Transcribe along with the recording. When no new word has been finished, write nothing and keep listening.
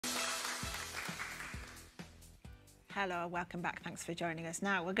Hello, welcome back. Thanks for joining us.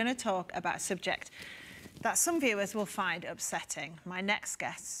 Now, we're going to talk about a subject that some viewers will find upsetting. My next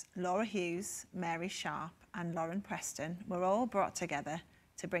guests, Laura Hughes, Mary Sharp and Lauren Preston, were all brought together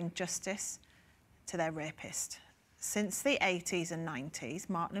to bring justice to their rapist. Since the 80s and 90s,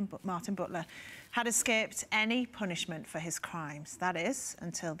 Martin Butler had escaped any punishment for his crimes. That is,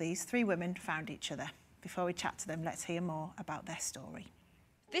 until these three women found each other. Before we chat to them, let's hear more about their story.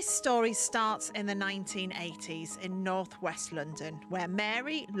 This story starts in the 1980s in northwest London, where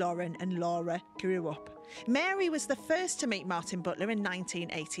Mary, Lauren and Laura grew up. Mary was the first to meet Martin Butler in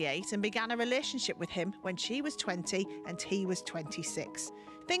 1988 and began a relationship with him when she was 20 and he was 26.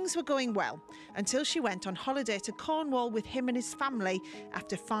 Things were going well until she went on holiday to Cornwall with him and his family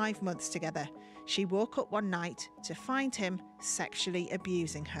after 5 months together. She woke up one night to find him sexually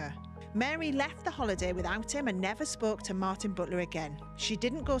abusing her. Mary left the holiday without him and never spoke to Martin Butler again. She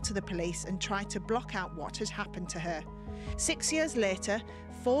didn't go to the police and tried to block out what had happened to her. 6 years later,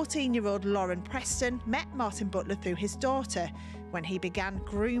 14-year-old Lauren Preston met Martin Butler through his daughter when he began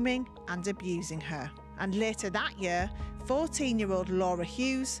grooming and abusing her. And later that year, 14-year-old Laura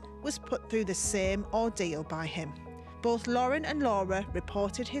Hughes was put through the same ordeal by him. Both Lauren and Laura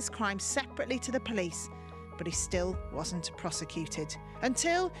reported his crimes separately to the police, but he still wasn't prosecuted.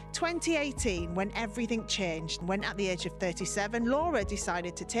 Until 2018, when everything changed, when at the age of 37, Laura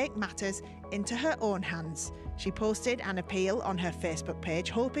decided to take matters into her own hands. She posted an appeal on her Facebook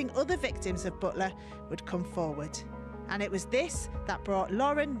page, hoping other victims of Butler would come forward. And it was this that brought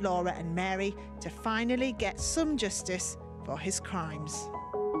Lauren, Laura and Mary to finally get some justice for his crimes.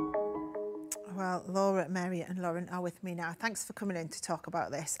 Well, Laura, Mary and Lauren are with me now. Thanks for coming in to talk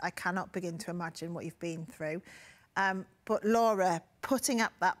about this. I cannot begin to imagine what you've been through. But Laura, putting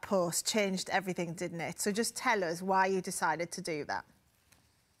up that post changed everything, didn't it? So just tell us why you decided to do that.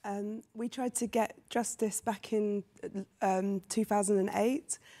 We tried to get justice back in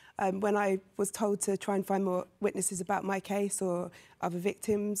 2008 when I was told to try and find more witnesses about my case or other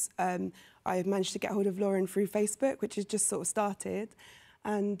victims. I managed to get hold of Lauren through Facebook, which has just sort of started.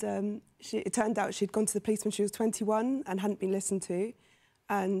 And it turned out she'd gone to the police when she was 21 and hadn't been listened to.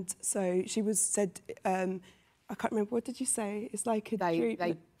 And so she said, I can't remember, what did you say? It's like a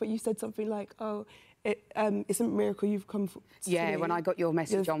dream, but you said something like, oh, it's a miracle you've come to Yeah, me. When I got your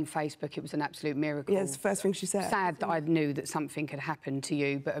message on Facebook, it was an absolute miracle. Yeah, it's the first thing she said. Sad that I knew that something had happened to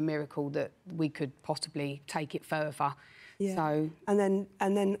you, but a miracle that we could possibly take it further. Yeah. So... And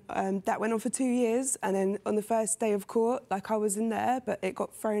then that went on for 2 years, and then on the first day of court, like, I was in there, but it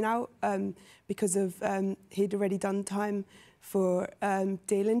got thrown out because of he'd already done time for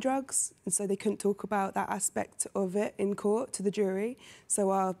dealing drugs, and so they couldn't talk about that aspect of it in court to the jury.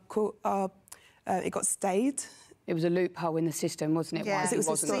 So it got stayed. It was a loophole in the system, wasn't it? Yeah. It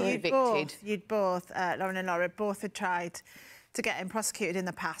was so you'd both, Lauren and Laura, both had tried to get him prosecuted in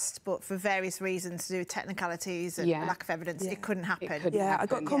the past, but for various reasons, to do with technicalities and lack of evidence, it couldn't happen. I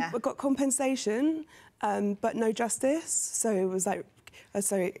got compensation, but no justice. So it was like,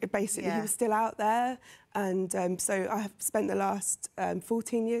 basically he was still out there, and so I have spent the last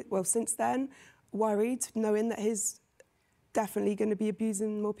 14 years, well, since then, worried, knowing that he's definitely going to be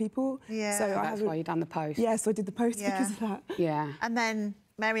abusing more people. Yeah. So that's why you done the post. Yeah, so I did the post because of that. Yeah. And then,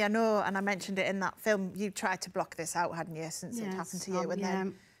 Mary, I know, and I mentioned it in that film, you tried to block this out, hadn't you, since it happened to you? And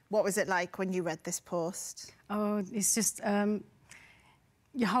then, what was it like when you read this post? Oh, it's just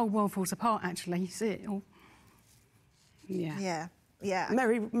your whole world falls apart. Actually, you see it all. Yeah. Yeah.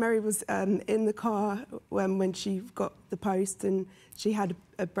 Mary was in the car when she got the post, and she had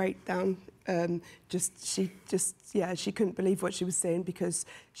a breakdown. She couldn't believe what she was seeing, because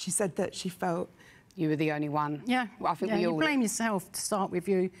she said that she felt you were the only one. Yeah, I think you blame yourself to start with.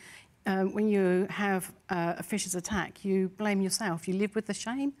 You when you have a vicious attack, you blame yourself. You live with the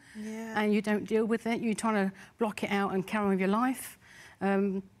shame, and you don't deal with it. You're trying to block it out and carry on with your life.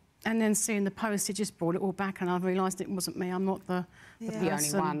 And then seeing the post, it just brought it all back, and I realised it wasn't me. I'm not the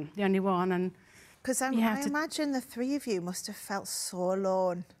person, the only one. And because I imagine the three of you must have felt so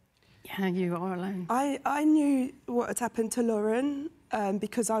alone. Yeah, you are alone. I knew what had happened to Lauren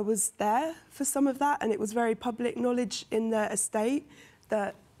because I was there for some of that, and it was very public knowledge in their estate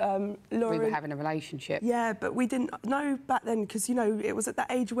that Lauren... We were having a relationship. Yeah, but we didn't know back then, because, you know, it was at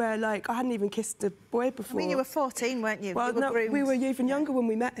that age where, like, I hadn't even kissed a boy before. I mean, you were 14, weren't you? Well, no, we were even younger when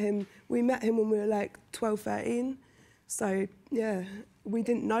we met him. We met him when we were, like, 12, 13. So, yeah, we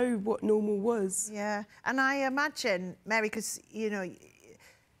didn't know what normal was. Yeah, and I imagine, Mary, because, you know,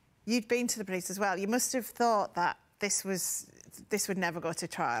 you'd been to the police as well, you must have thought that this would never go to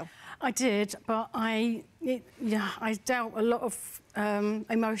trial. I did, but I dealt a lot of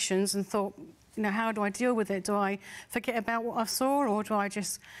emotions and thought you know, how do I deal with it? Do I forget about what I saw, or do I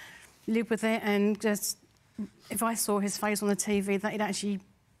just live with it and just, if I saw his face on the TV that it actually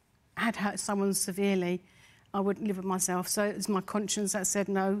had hurt someone severely, I wouldn't live with myself. So it was my conscience that said,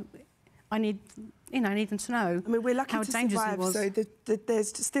 no, I need, you know, I need them to know. I mean, we're lucky how to dangerous survive, it was. so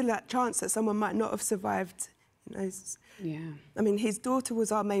there's still that chance that someone might not have survived. You know, Yeah. I mean, his daughter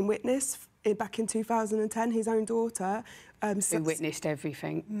was our main witness back in 2010. His own daughter, Who witnessed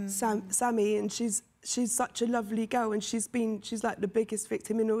everything. Sammy, and she's such a lovely girl, and she's like the biggest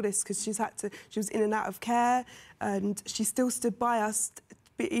victim in all this because she was in and out of care, and she still stood by us,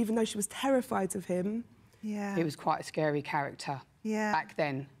 even though she was terrified of him. Yeah. He was quite a scary character back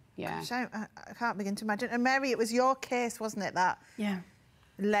then. Yeah. Gosh, I can't begin to imagine. And Mary, it was your case, wasn't it, that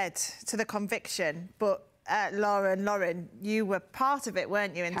led to the conviction? But Lauren, you were part of it,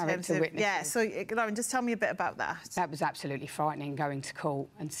 weren't you? In terms of witnesses. Yeah. So Lauren, just tell me a bit about that. That was absolutely frightening, going to court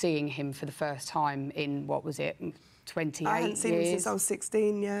and seeing him for the first time in, what was it, 28 I hadn't seen him since I was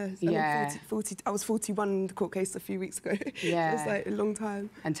 16, Yeah. I was 41 in the court case a few weeks ago. Yeah. It was like a long time.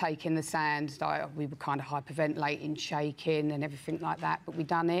 And taking the stand, like, we were kind of hyperventilating, shaking and everything like that, but we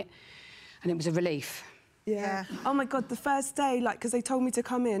done it and it was a relief. Yeah. Oh my God, the first day, like, because they told me to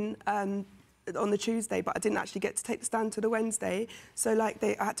come in on the Tuesday, but I didn't actually get to take the stand till the Wednesday. So, like,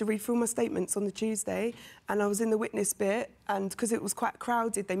 I had to read through my statements on the Tuesday, and I was in the witness bit, and because it was quite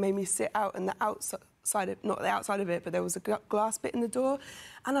crowded, they made me sit out in the outside of, not the outside of it, but there was a glass bit in the door,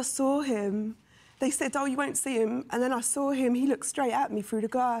 and I saw him. They said, oh, you won't see him. And then I saw him, he looked straight at me through the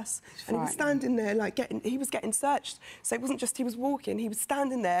glass. And he was standing there, like, he was getting searched. So it wasn't just he was walking, he was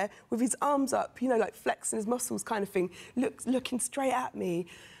standing there with his arms up, you know, like flexing his muscles kind of thing, looking straight at me.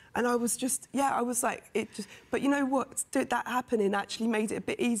 And I was just, I was like, but you know what? That happening actually made it a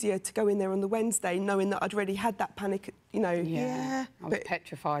bit easier to go in there on the Wednesday, knowing that I'd already had that panic, you know. Yeah. I was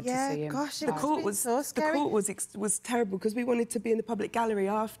petrified to see him. Gosh, the court was so scary. The court was terrible because we wanted to be in the public gallery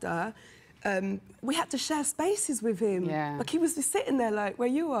after. We had to share spaces with him. Yeah. Like, he was just sitting there, like, where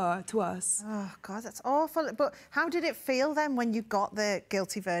you are to us. Oh, God, that's awful. But how did it feel then when you got the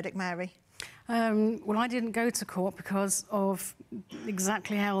guilty verdict, Mary? Well, I didn't go to court because of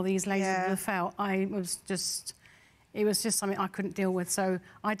exactly how these ladies would have felt. It was just something I couldn't deal with. So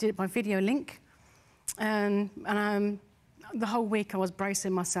I did it by video link, and the whole week I was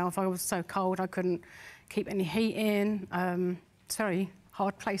bracing myself. I was so cold I couldn't keep any heat in. It's a very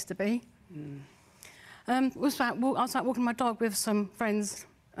hard place to be. I was like walking my dog with some friends.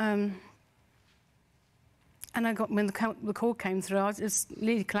 And when the call came through, I just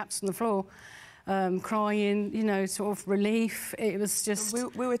nearly collapsed on the floor, crying, you know, sort of relief. It was just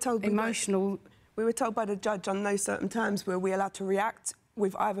we were told emotional. We were told by the judge on no certain terms were we allowed to react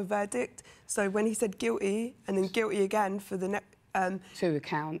with either verdict. So when he said guilty and then guilty again for the next... 2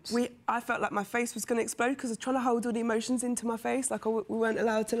 accounts. I felt like my face was going to explode because I was trying to hold all the emotions into my face. Like, we weren't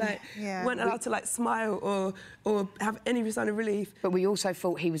allowed to, like, smile or have any sign of relief. But we also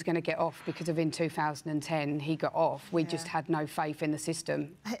thought he was going to get off because of in 2010 he got off. We just had no faith in the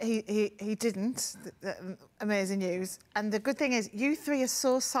system. He didn't. Amazing news. And the good thing is, you three are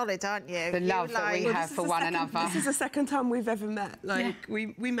so solid, aren't you? The love that we have for one another. This is the second time we've ever met. Like,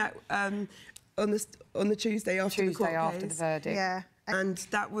 we met... on the Tuesday after the court after case. the verdict. Yeah. And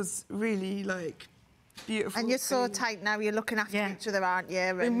that was really, like, beautiful. And you're so tight now, you're looking after each other, aren't you?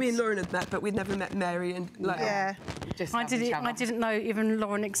 And me and Lauren had met, but we'd never met Mary. And, like, just I didn't know even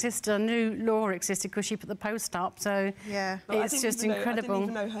Lauren existed. I knew Laura existed because she put the post up, so it's just incredible. I didn't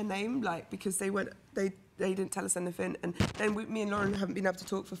even know her name, like, because they didn't tell us anything. And then me and Lauren haven't been able to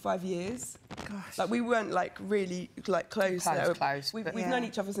talk for 5 years. Gosh. Like, we weren't, like, really, like, close. Close. We've known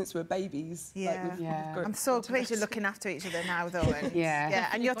each other since we were babies. Yeah. Like, I'm so pleased you're looking after each other now, though. And,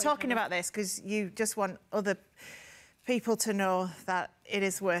 and you're talking about this because you just want other people to know that it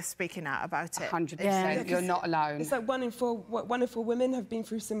is worth speaking out about it. 100%. You're not alone. It's like 1 in 4 women have been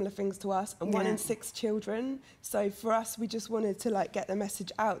through similar things to us, and 1 in 6 children. So for us, we just wanted to, like, get the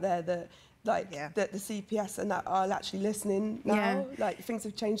message out there that... that the CPS and that are actually listening now. Like, things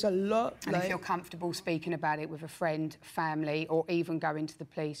have changed a lot. And if you're comfortable speaking about it with a friend, family, or even going to the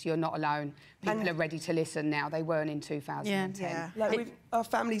police, you're not alone. People are ready to listen now. They weren't in 2010. Like, our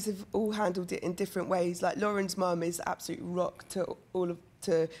families have all handled it in different ways. Like, Lauren's mum is absolute rock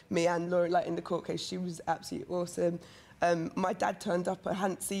to me and Lauren. Like, in the court case, she was absolutely awesome. My dad turned up.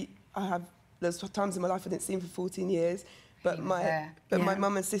 There's times in my life I didn't see him for 14 years. But my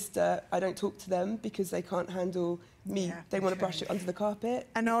mum and sister, I don't talk to them because they can't handle me. Yeah, they want to brush it under the carpet.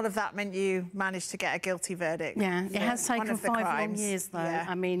 And all of that meant you managed to get a guilty verdict. Yeah, it has taken 5 long years, though.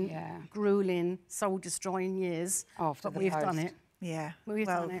 I mean, gruelling, soul-destroying years. But we've done it. Yeah. Well, we've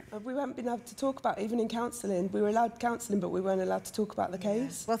done it. We weren't been able to talk about it, even in counselling. We were allowed counselling, but we weren't allowed to talk about the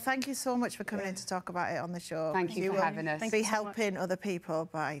case. Well, thank you so much for coming in to talk about it on the show. Thank you for having us. Be helping other people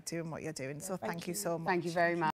by doing what you're doing. So thank you so much. Thank you very much.